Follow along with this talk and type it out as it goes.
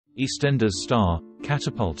Eastenders star,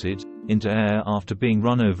 catapulted into air after being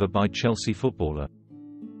run over by Chelsea footballer.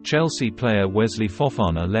 Chelsea player Wesley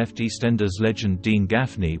Fofana left Eastenders legend Dean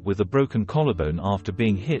Gaffney with a broken collarbone after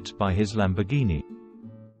being hit by his Lamborghini.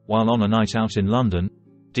 While on a night out in London,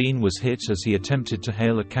 Dean was hit as he attempted to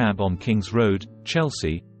hail a cab on King's Road,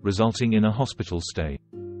 Chelsea, resulting in a hospital stay.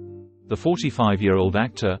 The 45-year-old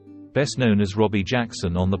actor, best known as Robbie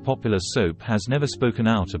Jackson on the popular soap, has never spoken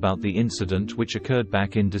out about the incident, which occurred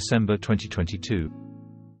back in December 2022.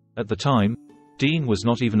 At the time, Dean was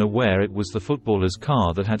not even aware it was the footballer's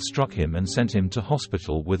car that had struck him and sent him to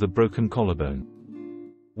hospital with a broken collarbone.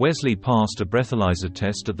 Wesley passed a breathalyzer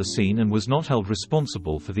test at the scene and was not held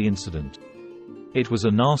responsible for the incident. It was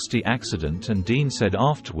a nasty accident, and Dean said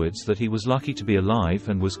afterwards that he was lucky to be alive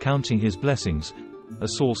and was counting his blessings, a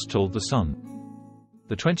source told The Sun.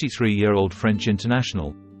 The 23-year-old French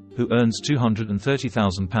international, who earns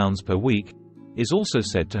 £230,000 per week, is also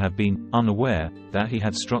said to have been unaware that he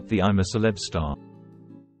had struck the I'm a Celeb star.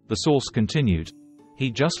 The source continued, "He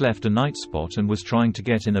just left a night spot and was trying to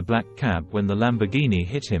get in a black cab when the Lamborghini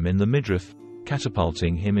hit him in the midriff,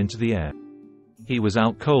 catapulting him into the air. He was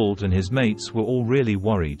out cold and his mates were all really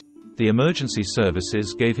worried. The emergency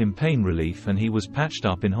services gave him pain relief and he was patched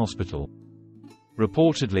up in hospital."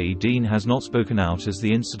 Reportedly, Dean has not spoken out, as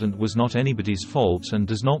the incident was not anybody's fault and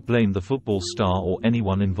does not blame the football star or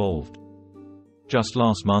anyone involved. Just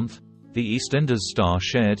last month, the Eastenders star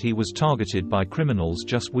shared he was targeted by criminals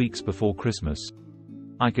just weeks before Christmas.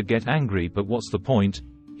 "I could get angry, but what's the point?"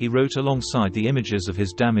 he wrote alongside the images of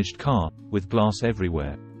his damaged car, with glass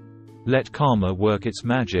everywhere. "Let karma work its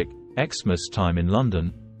magic. Xmas time in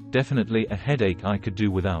London, definitely a headache I could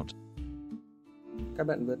do without." Các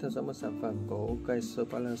bạn vừa theo dõi một sản phẩm của OK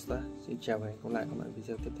Spoiler. Xin chào và hẹn gặp lại các bạn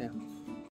video tiếp theo.